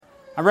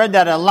I read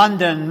that a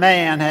London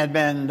man had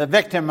been the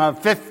victim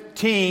of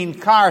 15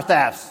 car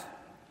thefts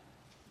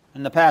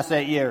in the past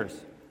 8 years.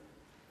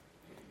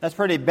 That's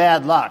pretty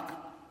bad luck.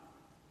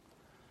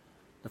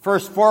 The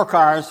first 4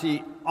 cars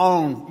he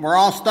owned were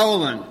all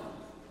stolen.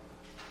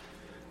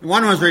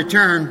 One was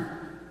returned,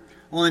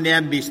 only to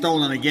have to be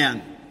stolen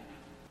again.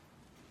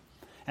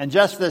 And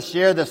just this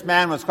year, this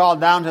man was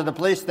called down to the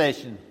police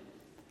station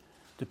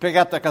to pick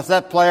up the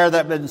cassette player that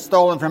had been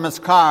stolen from his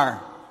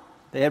car.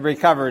 They had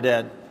recovered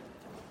it.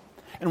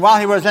 And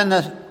while he was in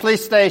the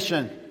police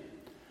station,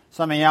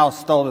 somebody else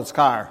stole his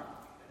car.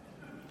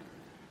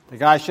 The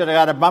guy should have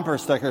got a bumper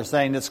sticker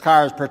saying this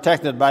car is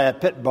protected by a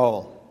pit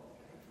bull.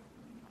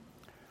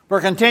 We're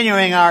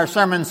continuing our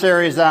sermon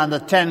series on the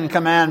 10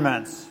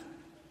 Commandments.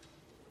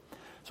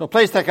 So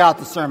please take out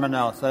the sermon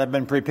notes that have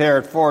been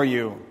prepared for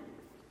you,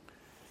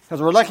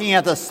 because we're looking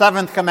at the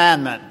 7th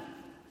Commandment.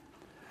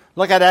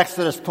 Look at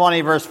Exodus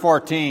 20, verse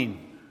 14.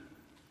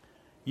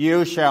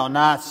 You shall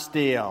not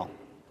steal.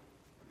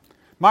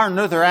 Martin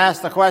Luther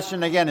asked the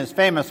question again, his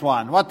famous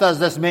one. What does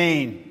this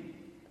mean?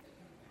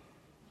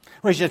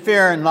 We should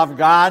fear and love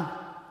God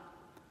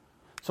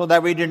so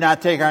that we do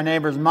not take our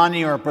neighbor's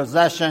money or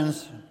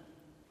possessions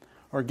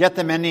or get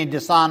them in any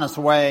dishonest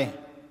way,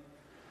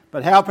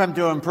 but help him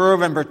to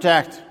improve and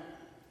protect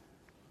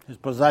his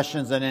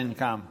possessions and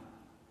income.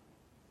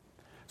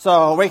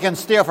 So we can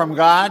steal from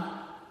God.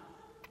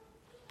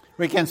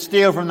 We can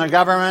steal from the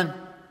government.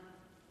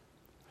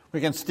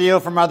 We can steal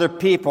from other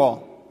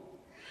people.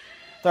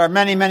 There are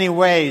many, many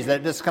ways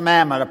that this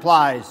commandment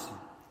applies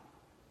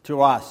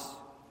to us.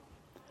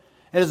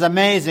 It is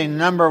amazing the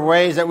number of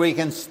ways that we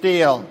can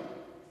steal.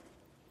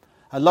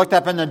 I looked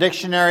up in the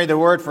dictionary the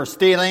word for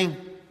stealing,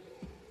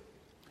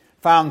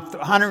 found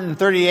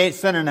 138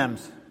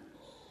 synonyms.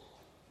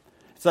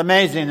 It's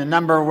amazing the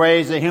number of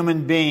ways a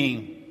human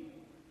being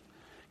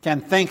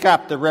can think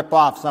up to rip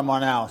off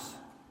someone else.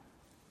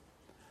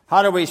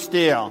 How do we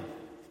steal?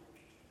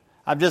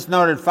 I've just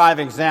noted 5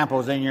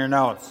 examples in your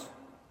notes.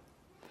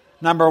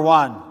 Number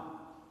 1,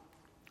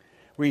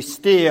 we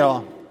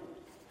steal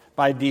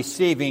by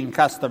deceiving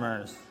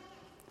customers.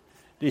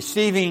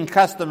 Deceiving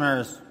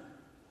customers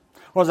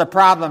was a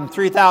problem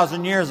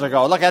 3,000 years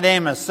ago. Look at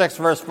Amos 6,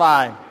 verse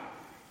 5.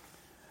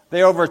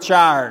 They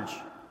overcharge,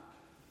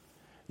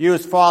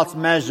 use false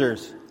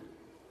measures.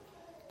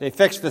 They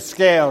fix the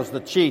scales to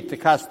cheat the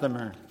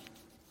customer.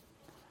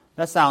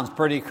 That sounds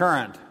pretty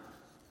current.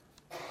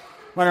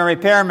 When a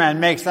repairman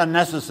makes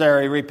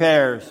unnecessary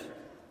repairs,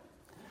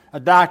 a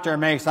doctor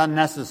makes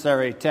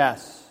unnecessary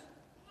tests,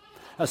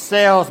 a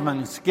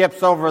salesman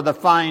skips over the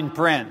fine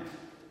print,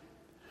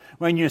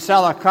 when you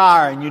sell a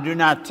car and you do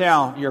not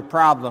tell your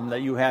problem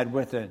that you had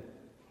with it,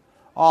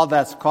 all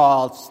that's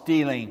called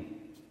stealing.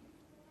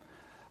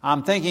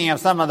 I'm thinking of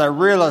some of the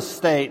real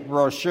estate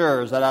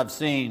brochures that I've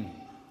seen.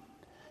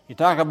 You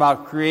talk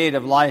about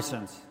creative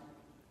license.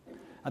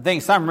 I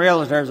think some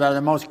realtors are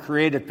the most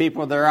creative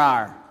people there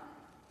are.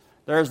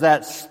 There's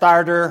that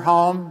starter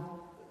home,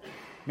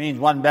 means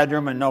 1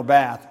 bedroom and no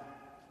bath.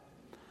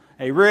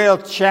 A real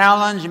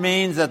challenge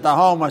means that the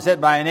home was hit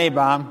by an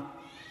A-bomb.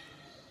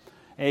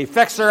 A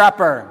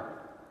fixer-upper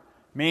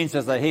means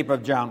it's a heap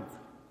of junk.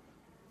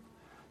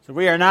 So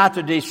we are not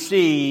to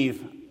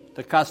deceive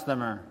the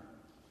customer.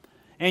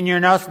 In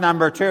your notes,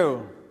 number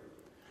 2,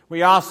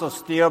 we also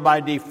steal by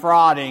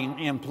defrauding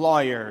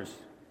employers.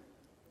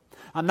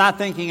 I'm not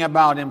thinking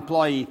about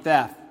employee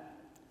theft,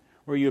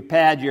 where you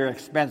pad your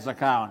expense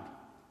account,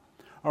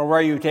 or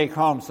where you take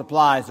home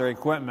supplies or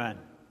equipment.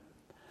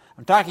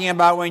 I'm talking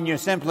about when you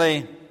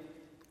simply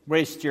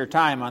waste your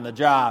time on the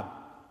job.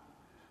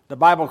 The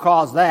Bible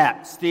calls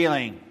that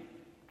stealing.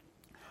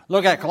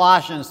 Look at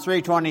Colossians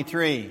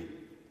 3:23.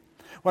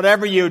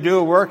 Whatever you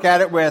do, work at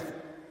it with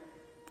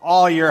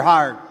all your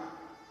heart,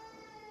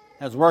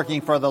 as working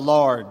for the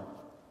Lord.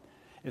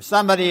 If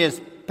somebody is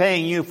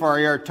paying you for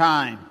your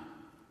time,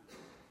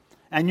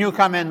 and you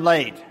come in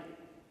late,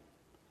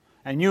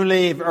 and you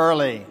leave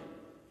early,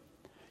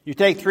 you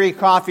take 3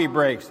 coffee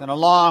breaks and a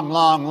long,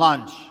 long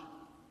lunch,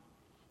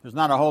 there's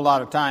not a whole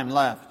lot of time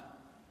left.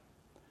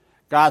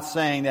 God's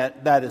saying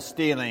that that is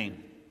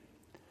stealing.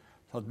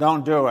 So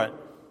don't do it.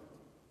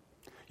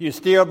 You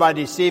steal by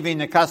deceiving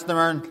the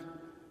customer,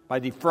 by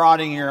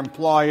defrauding your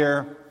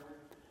employer.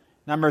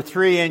 Number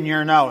 3 in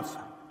your notes,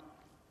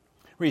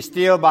 we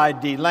steal by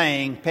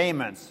delaying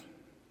payments.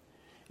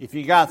 If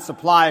you got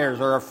suppliers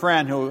or a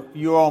friend who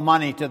you owe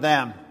money to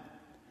them,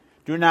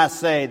 do not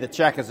say the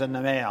check is in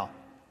the mail.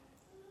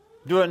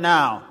 Do it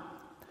now.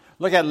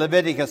 Look at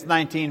Leviticus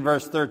 19,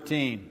 verse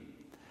 13.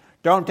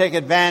 Don't take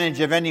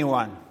advantage of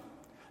anyone.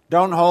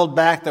 Don't hold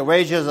back the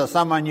wages of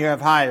someone you have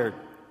hired,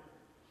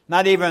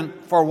 not even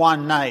for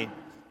one night.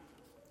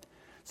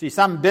 See,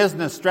 some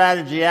business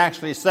strategy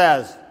actually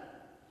says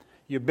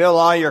you bill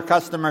all your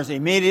customers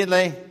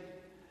immediately,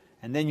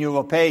 and then you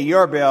will pay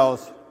your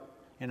bills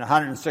in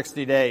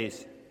 160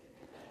 days.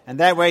 And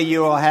that way you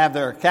will have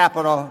their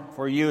capital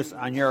for use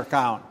on your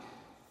account.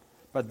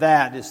 But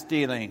that is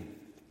stealing.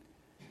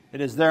 It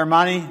is their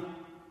money.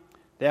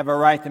 They have a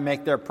right to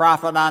make their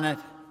profit on it,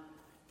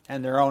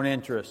 and their own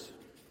interests.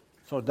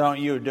 So don't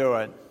you do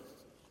it.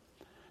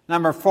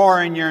 Number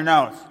 4 in your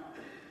notes.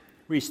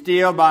 We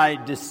steal by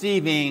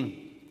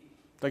deceiving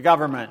the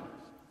government.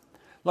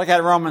 Look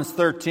at Romans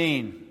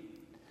 13.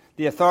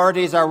 The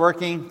authorities are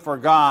working for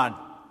God,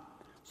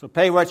 so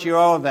pay what you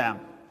owe them.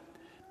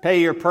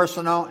 Pay your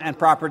personal and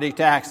property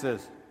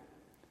taxes.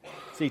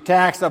 See,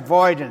 tax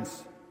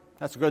avoidance,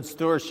 that's good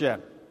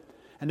stewardship.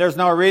 And there's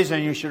no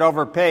reason you should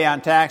overpay on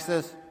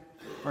taxes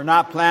or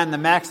not plan to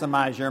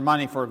maximize your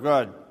money for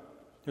good.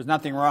 There's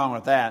nothing wrong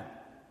with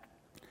that.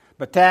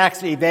 But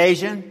tax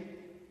evasion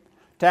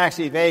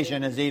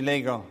is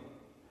illegal.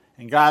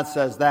 And God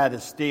says that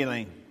is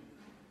stealing.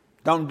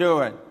 Don't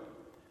do it.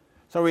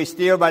 So we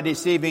steal by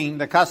deceiving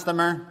the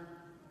customer,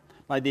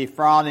 by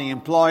defrauding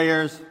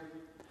employers,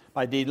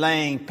 by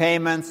delaying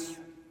payments,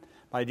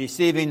 by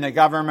deceiving the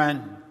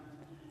government.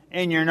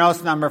 In your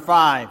notes, number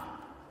 5,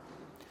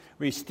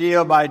 we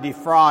steal by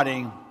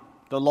defrauding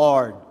the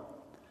Lord.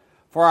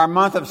 For our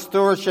month of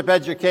stewardship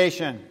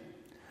education,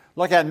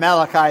 look at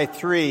Malachi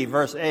 3,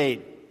 verse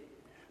 8.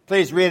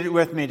 Please read it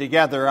with me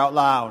together out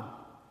loud.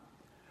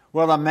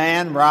 Will a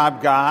man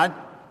rob God?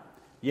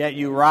 Yet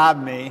you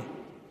rob me.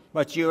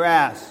 But you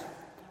ask,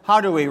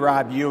 how do we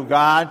rob you,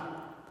 God?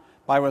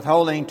 By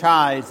withholding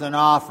tithes and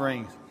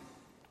offerings.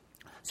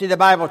 See, the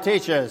Bible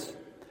teaches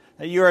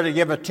that you are to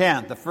give a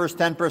tenth, the first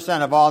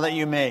 10% of all that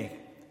you make.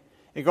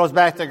 It goes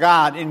back to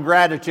God in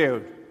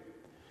gratitude.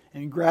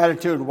 In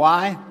gratitude,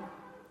 why?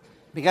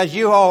 Because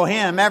you owe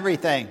Him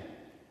everything.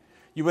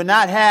 You would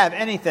not have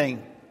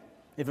anything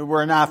if it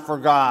were not for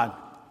God.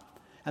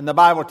 And the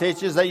Bible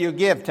teaches that you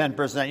give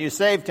 10%, you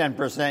save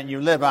 10%, you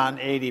live on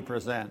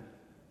 80%.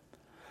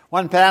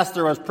 One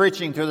pastor was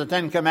preaching through the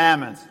 10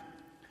 Commandments.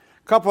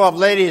 A couple of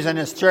ladies in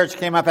his church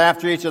came up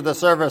after each of the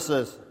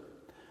services.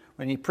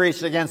 When he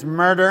preached against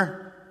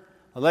murder,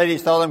 the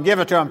ladies told him, give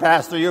it to him,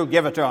 Pastor, you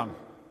give it to him.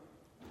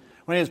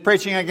 When he was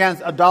preaching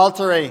against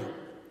adultery,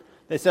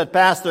 they said,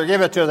 Pastor,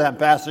 give it to them,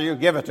 Pastor, you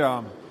give it to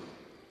them.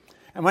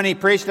 And when he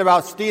preached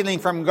about stealing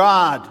from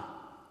God,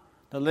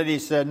 the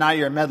ladies said, now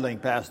you're meddling,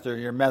 Pastor,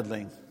 you're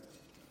meddling.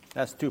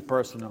 That's too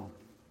personal.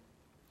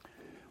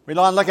 We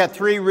want to look at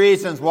 3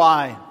 reasons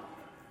why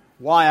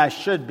I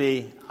should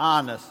be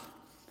honest.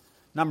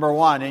 Number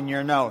 1 in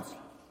your notes.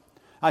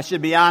 I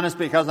should be honest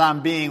because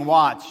I'm being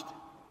watched.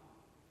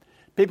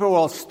 People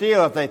will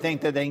steal if they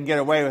think that they can get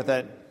away with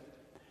it.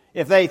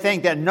 If they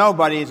think that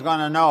nobody is going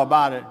to know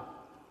about it.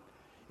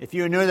 If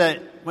you knew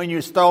that when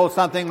you stole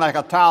something like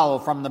a towel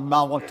from the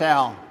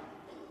motel,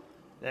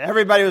 that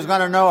everybody was going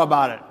to know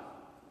about it,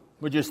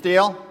 would you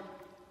steal?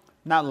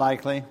 Not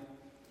likely.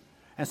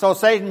 And so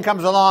Satan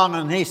comes along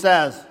and he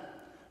says,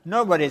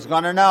 nobody's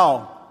going to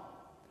know.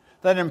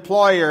 That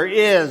employer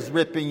is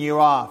ripping you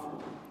off.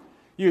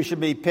 You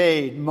should be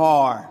paid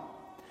more.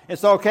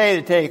 It's okay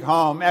to take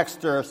home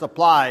extra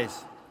supplies.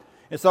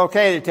 It's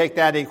okay to take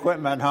that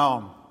equipment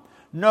home.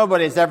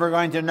 Nobody's ever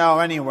going to know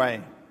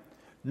anyway.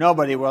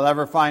 Nobody will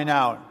ever find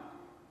out.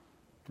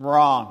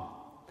 Wrong.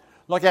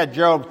 Look at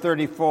Job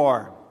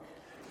 34.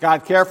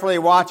 God carefully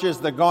watches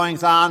the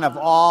goings-on of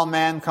all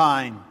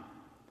mankind.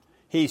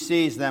 He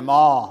sees them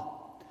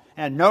all.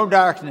 And no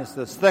darkness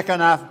is thick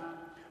enough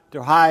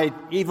to hide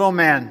evil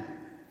men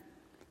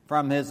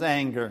from His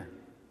anger.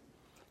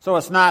 So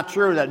it's not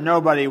true that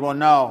nobody will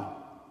know.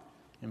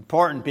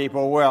 Important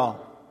people will.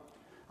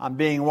 I'm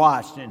being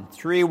watched in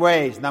 3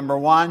 ways. Number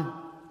 1,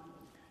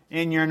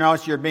 in your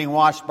notes, you're being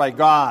watched by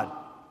God.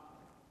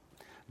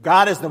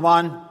 God is the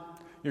one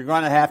you're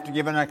going to have to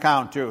give an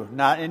account to,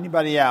 not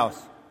anybody else.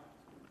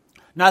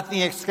 Nothing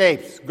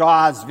escapes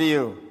God's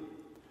view.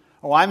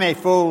 Oh, I may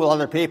fool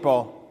other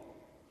people.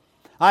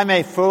 I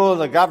may fool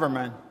the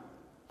government.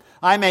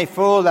 I may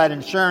fool that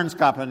insurance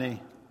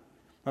company,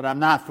 but I'm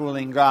not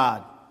fooling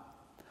God.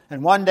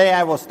 And one day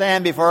I will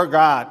stand before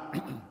God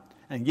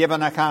and give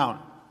an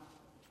account.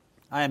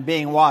 I am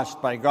being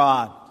watched by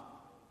God.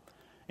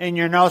 In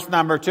your notes,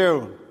 number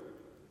 2,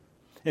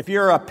 if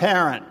you're a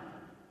parent,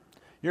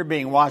 you're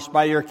being watched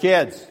by your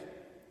kids.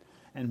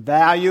 And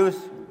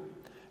values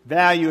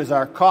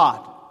are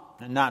caught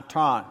and not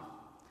taught.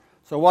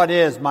 So what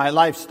is my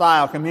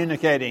lifestyle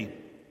communicating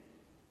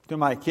to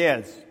my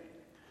kids?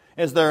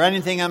 Is there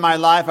anything in my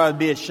life I would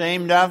be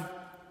ashamed of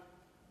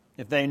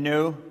if they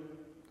knew?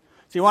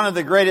 See, one of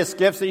the greatest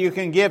gifts that you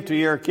can give to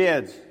your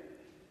kids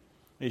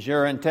is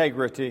your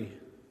integrity.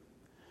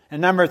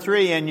 And number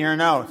 3 in your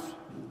notes,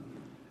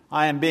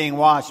 I am being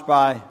watched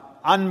by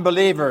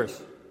unbelievers.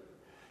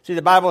 See,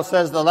 the Bible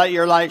says to let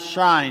your light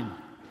shine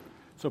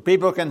so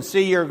people can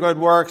see your good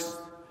works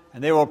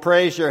and they will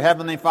praise your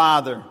Heavenly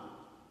Father.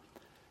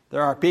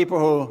 There are people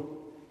who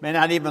may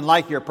not even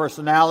like your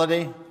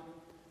personality.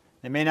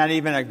 They may not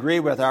even agree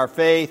with our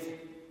faith,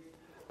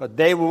 but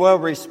they will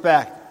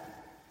respect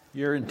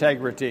your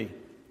integrity.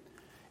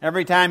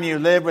 Every time you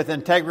live with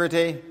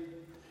integrity,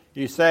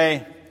 you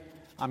say,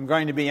 I'm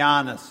going to be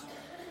honest.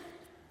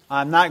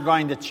 I'm not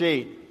going to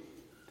cheat.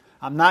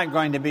 I'm not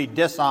going to be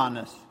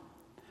dishonest.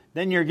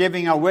 Then you're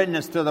giving a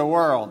witness to the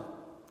world.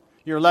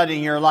 You're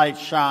letting your light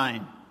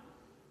shine.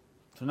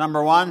 So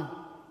number 1,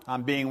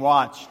 I'm being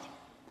watched.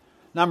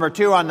 Number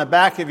 2 on the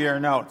back of your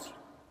notes.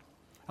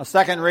 A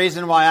second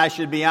reason why I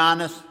should be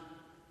honest,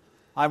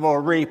 I will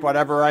reap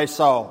whatever I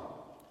sow.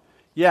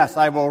 Yes,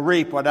 I will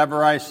reap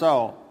whatever I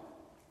sow.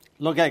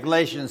 Look at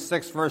Galatians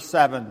 6, verse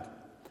 7.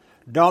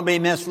 Don't be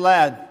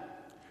misled.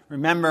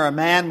 Remember, a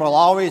man will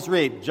always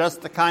reap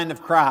just the kind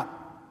of crop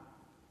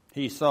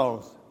he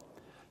sows.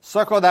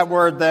 Circle that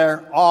word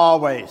there,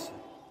 always.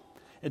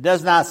 It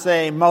does not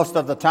say most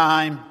of the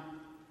time.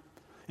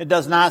 It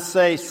does not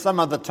say some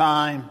of the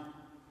time,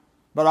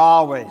 but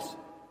always.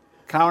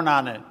 Count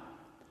on it.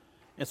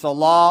 It's a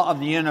law of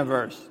the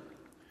universe.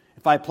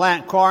 If I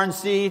plant corn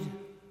seed,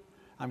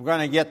 I'm going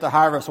to get to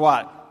harvest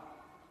what?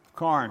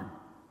 Corn,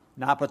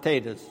 not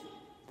potatoes.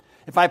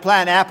 If I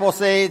plant apple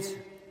seeds,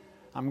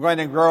 I'm going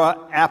to grow an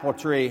apple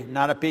tree,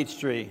 not a peach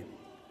tree.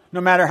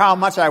 No matter how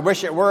much I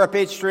wish it were a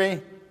peach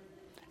tree,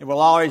 it will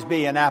always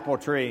be an apple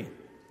tree.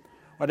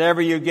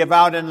 Whatever you give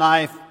out in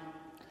life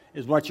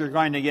is what you're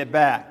going to get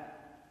back.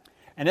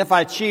 And if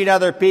I cheat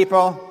other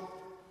people,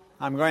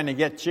 I'm going to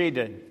get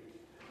cheated.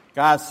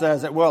 God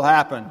says it will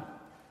happen.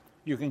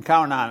 You can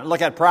count on it.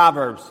 Look at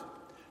Proverbs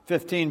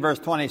 15, verse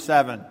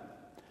 27.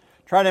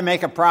 Try to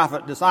make a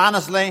profit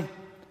dishonestly,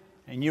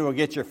 and you will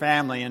get your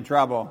family in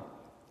trouble.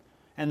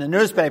 And the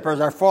newspapers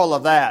are full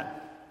of that.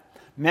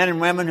 Men and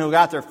women who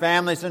got their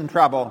families in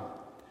trouble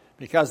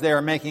because they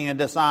were making a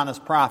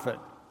dishonest profit.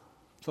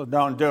 So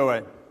don't do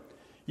it.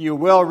 You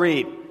will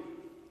reap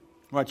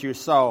what you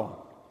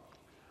sow.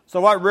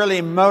 So what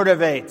really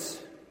motivates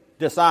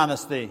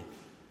dishonesty?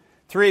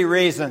 3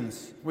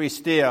 reasons we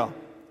steal.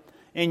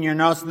 In your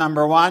notes,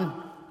 number 1,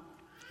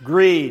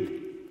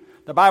 greed.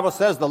 The Bible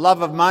says the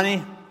love of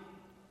money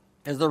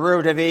is the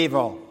root of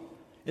evil.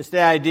 It's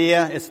the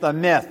idea, it's the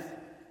myth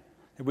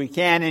that we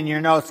can, in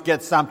your notes,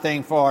 get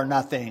something for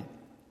nothing.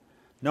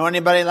 Know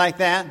anybody like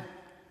that?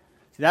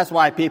 See, that's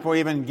why people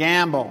even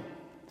gamble.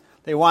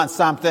 They want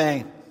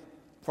something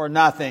for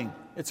nothing.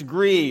 It's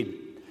greed.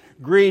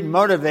 Greed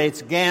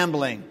motivates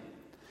gambling.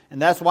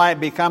 And that's why it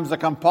becomes a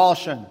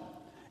compulsion.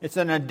 It's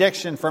an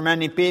addiction for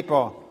many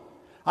people.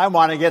 I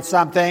want to get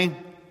something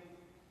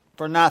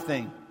for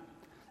nothing.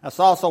 That's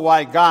also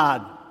why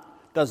God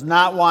does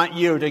not want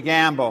you to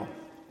gamble.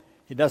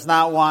 He does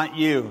not want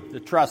you to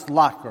trust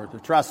luck or to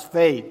trust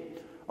fate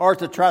or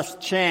to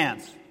trust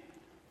chance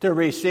to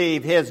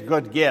receive His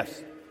good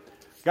gifts.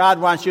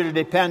 God wants you to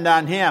depend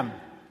on Him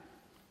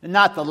and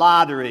not the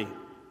lottery,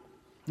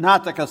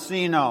 not the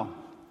casino.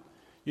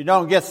 You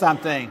don't get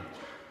something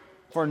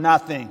for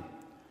nothing.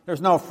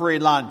 There's no free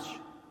lunch.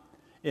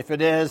 If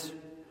it is,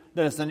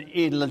 then it's an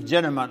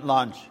illegitimate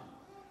lunch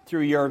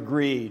through your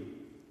greed.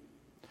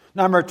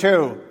 Number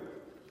 2,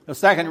 the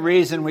second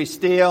reason we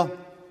steal,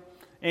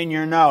 in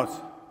your notes,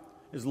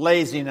 is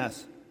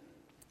laziness.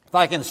 If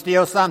I can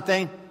steal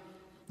something,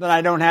 then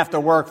I don't have to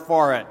work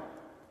for it.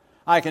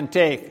 I can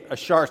take a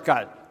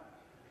shortcut.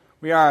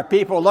 We are a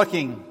people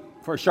looking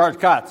for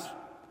shortcuts.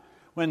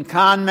 When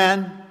con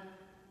men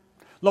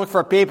look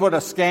for people to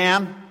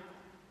scam,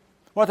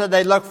 what do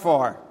they look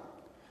for?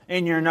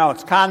 In your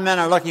notes, con men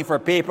are looking for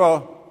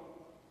people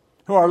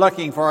who are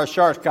looking for a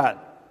shortcut.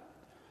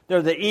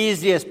 They're the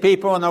easiest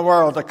people in the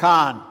world to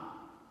con.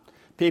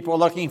 People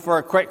looking for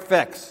a quick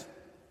fix,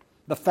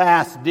 the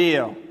fast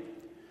deal.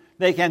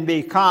 They can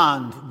be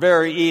conned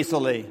very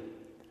easily.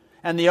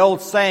 And the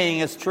old saying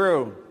is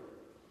true.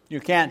 You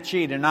can't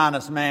cheat an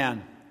honest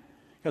man.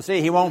 Because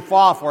see, he won't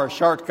fall for a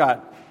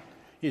shortcut.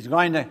 He's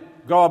going to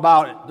go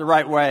about it the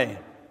right way.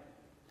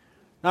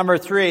 Number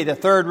 3, the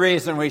third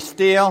reason we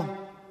steal,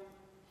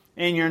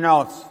 in your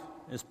notes,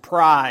 is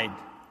pride.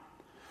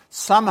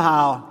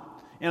 Somehow,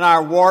 in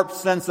our warped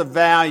sense of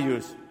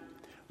values,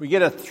 we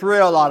get a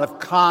thrill out of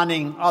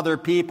conning other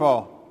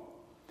people.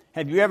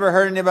 Have you ever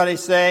heard anybody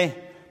say,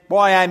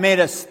 "Boy, I made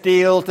a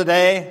steal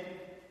today,"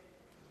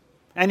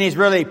 and he's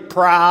really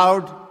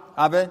proud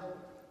of it?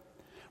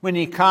 When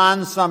he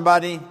cons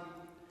somebody,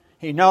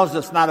 he knows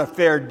it's not a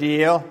fair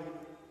deal.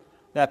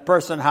 That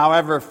person,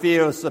 however,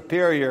 feels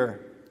superior.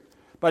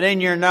 But in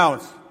your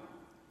notes,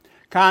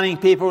 conning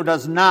people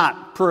does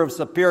not prove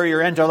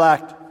superior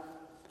intellect.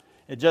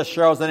 It just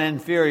shows an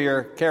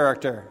inferior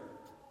character.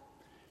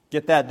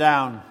 Get that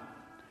down.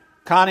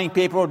 Conning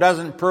people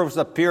doesn't prove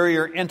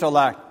superior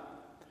intellect.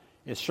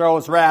 It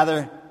shows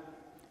rather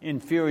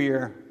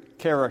inferior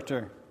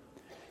character.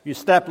 You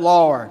step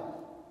lower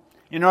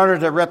in order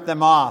to rip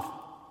them off.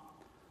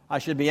 I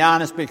should be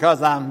honest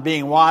because I'm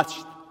being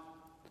watched.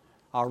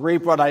 I'll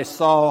reap what I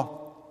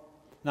sow.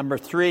 Number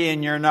 3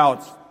 in your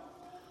notes.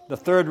 The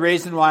third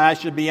reason why I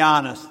should be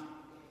honest.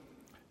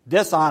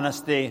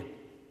 Dishonesty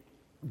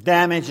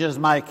damages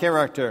my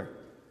character.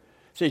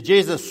 See,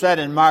 Jesus said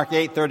in Mark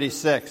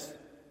 8:36,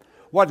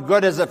 "What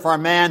good is it for a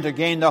man to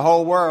gain the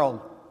whole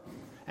world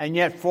and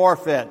yet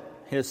forfeit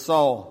his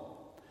soul?"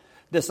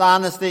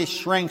 Dishonesty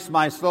shrinks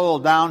my soul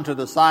down to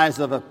the size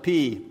of a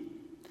pea.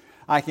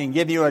 I can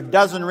give you a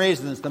dozen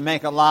reasons to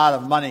make a lot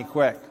of money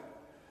quick,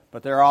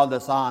 but they're all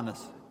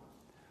dishonest.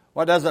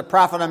 What does it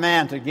profit a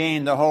man to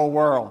gain the whole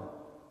world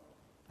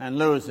and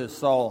lose his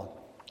soul?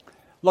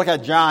 Look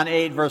at John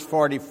 8, verse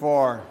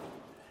 44.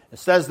 It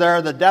says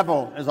there, the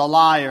devil is a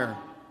liar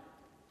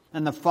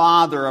and the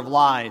father of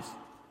lies.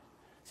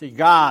 See,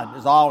 God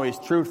is always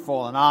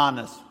truthful and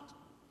honest.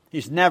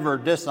 He's never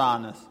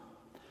dishonest.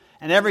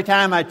 And every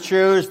time I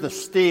choose to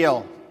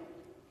steal,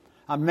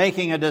 I'm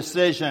making a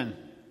decision.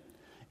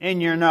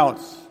 In your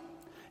notes,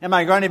 am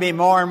I going to be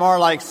more and more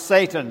like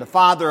Satan, the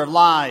father of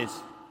lies?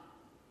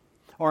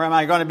 Or am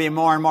I going to be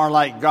more and more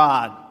like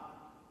God?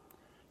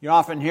 You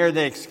often hear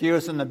the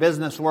excuse in the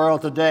business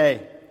world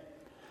today,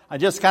 I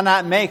just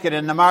cannot make it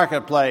in the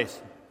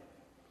marketplace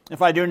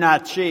if I do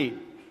not cheat.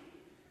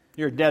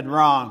 You're dead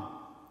wrong.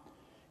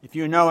 If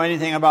you know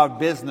anything about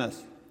business,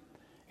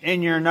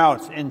 in your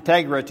notes,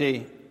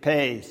 integrity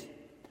pays.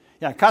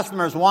 Yeah,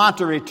 customers want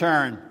to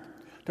return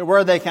to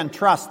where they can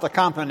trust the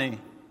company.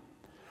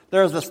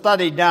 There's a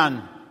study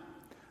done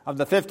of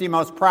the 50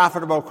 most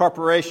profitable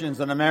corporations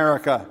in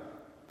America.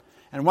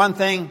 And one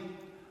thing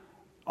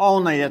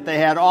only that they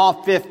had,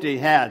 all 50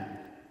 had,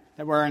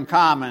 that were in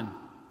common,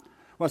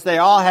 was they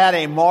all had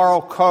a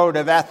moral code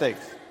of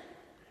ethics.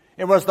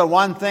 It was the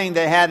one thing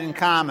they had in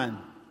common.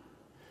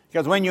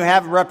 Because when you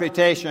have a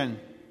reputation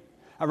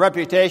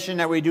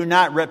that we do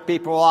not rip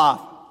people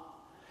off,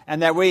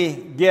 and that we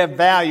give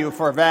value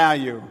for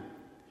value.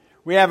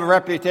 We have a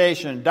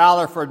reputation,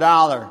 dollar for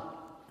dollar,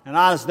 an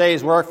honest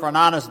day's work for an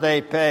honest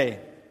day pay.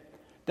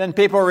 Then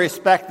people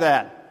respect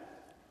that,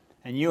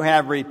 and you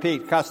have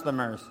repeat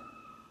customers.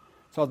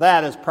 So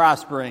that is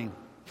prospering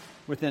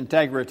with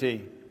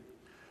integrity.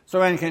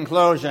 So in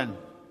conclusion,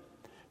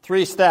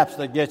 3 steps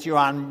that get you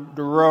on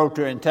the road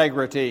to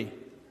integrity.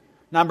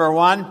 Number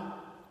 1,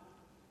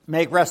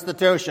 make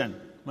restitution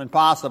when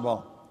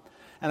possible.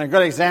 And a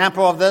good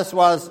example of this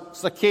was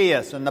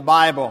Zacchaeus in the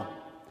Bible.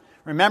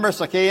 Remember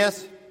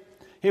Zacchaeus?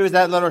 He was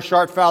that little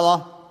short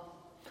fellow.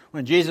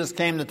 When Jesus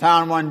came to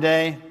town one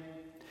day,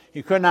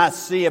 he could not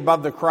see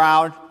above the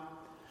crowd.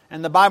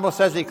 And the Bible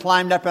says he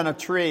climbed up in a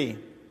tree.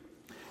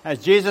 As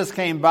Jesus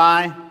came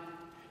by,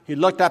 he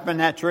looked up in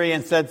that tree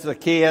and said,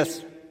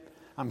 Zacchaeus,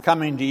 I'm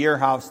coming to your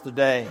house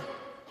today.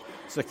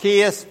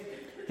 Zacchaeus,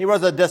 he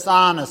was a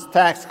dishonest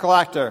tax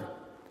collector.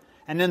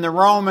 And in the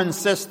Roman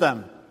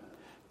system,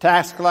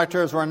 tax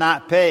collectors were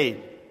not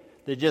paid.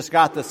 They just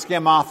got to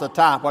skim off the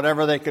top,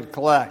 whatever they could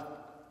collect.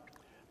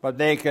 But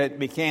they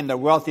became the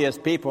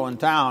wealthiest people in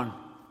town,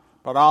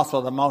 but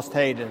also the most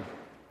hated.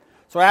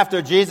 So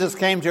after Jesus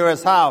came to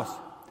his house,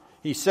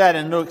 he said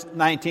in Luke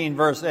 19,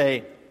 verse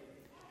 8,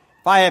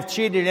 if I have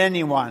cheated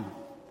anyone,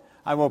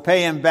 I will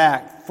pay him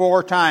back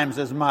 4 times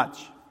as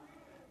much.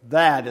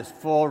 That is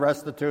full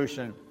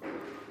restitution.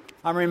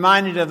 I'm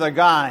reminded of the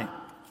guy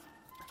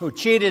who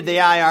cheated the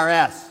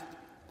IRS.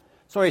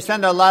 So he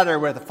sent a letter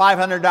with a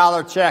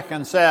 $500 check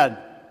and said,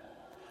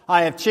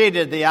 I have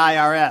cheated the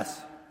IRS.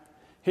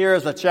 Here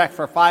is a check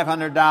for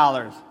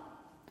 $500.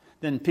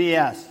 Then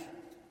P.S.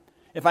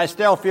 If I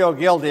still feel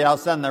guilty, I'll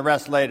send the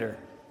rest later.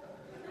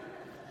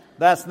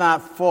 That's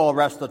not full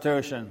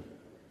restitution.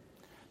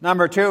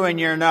 Number 2 in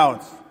your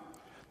notes,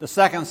 the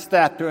second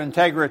step to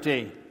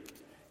integrity,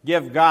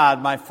 give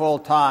God my full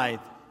tithe.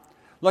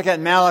 Look at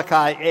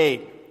Malachi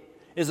 8.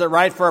 Is it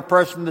right for a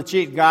person to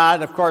cheat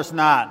God? Of course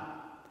not.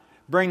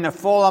 Bring the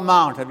full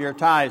amount of your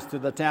tithes to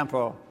the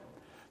temple.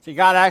 See,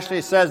 God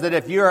actually says that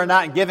if you are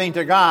not giving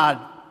to God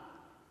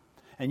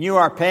and you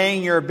are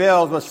paying your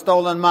bills with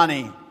stolen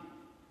money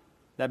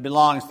that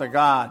belongs to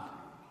God,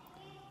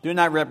 do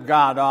not rip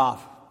God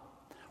off.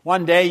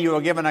 One day you will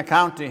give an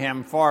account to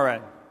Him for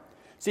it.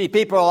 See,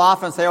 people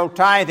often say,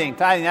 tithing,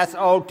 that's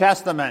Old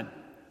Testament.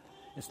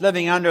 It's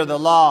living under the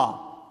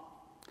law.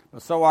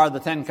 But so are the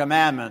 10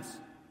 Commandments.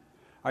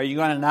 Are you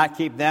going to not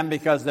keep them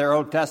because they're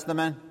Old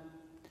Testament?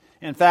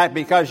 In fact,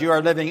 because you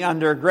are living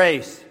under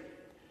grace.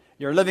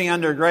 You're living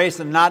under grace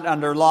and not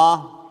under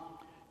law.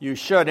 You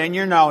should, in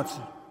your notes,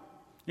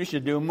 you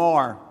should do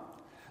more.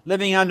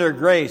 Living under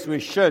grace, we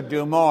should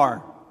do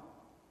more.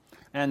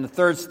 And the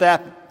third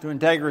step to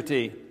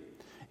integrity,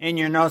 in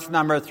your notes,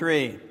 number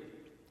 3,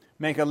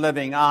 make a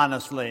living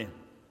honestly.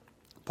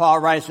 Paul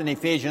writes in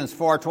Ephesians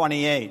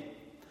 4:28,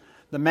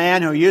 the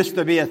man who used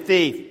to be a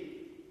thief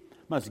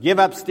must give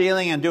up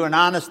stealing and do an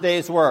honest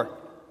day's work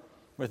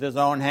with his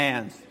own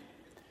hands.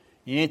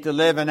 You need to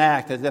live and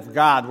act as if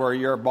God were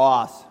your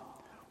boss.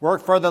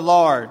 Work for the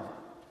Lord,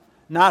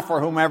 not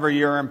for whomever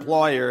your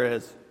employer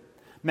is.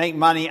 Make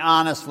money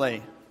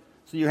honestly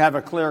so you have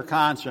a clear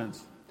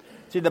conscience.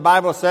 See, the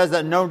Bible says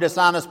that no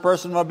dishonest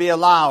person will be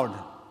allowed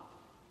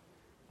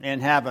in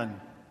heaven.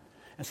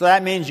 And so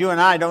that means you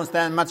and I don't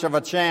stand much of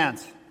a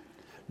chance.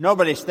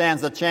 Nobody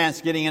stands a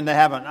chance getting into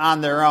heaven on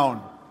their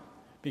own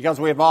because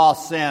we've all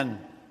sinned.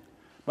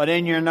 But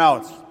in your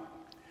notes,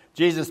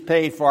 Jesus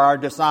paid for our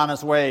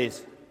dishonest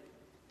ways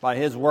by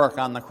His work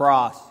on the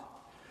cross.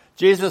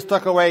 Jesus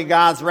took away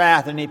God's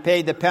wrath and He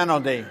paid the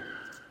penalty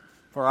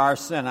for our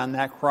sin on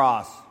that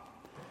cross.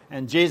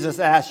 And Jesus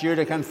asked you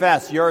to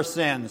confess your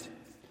sins,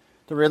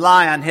 to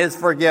rely on His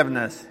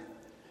forgiveness.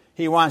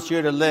 He wants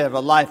you to live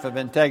a life of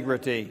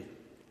integrity.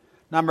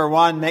 Number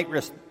 1, make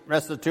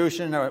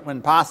restitution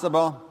when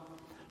possible.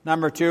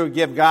 Number 2,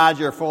 give God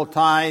your full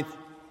tithe.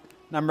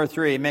 Number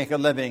 3, make a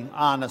living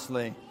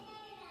honestly.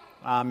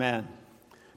 Amen.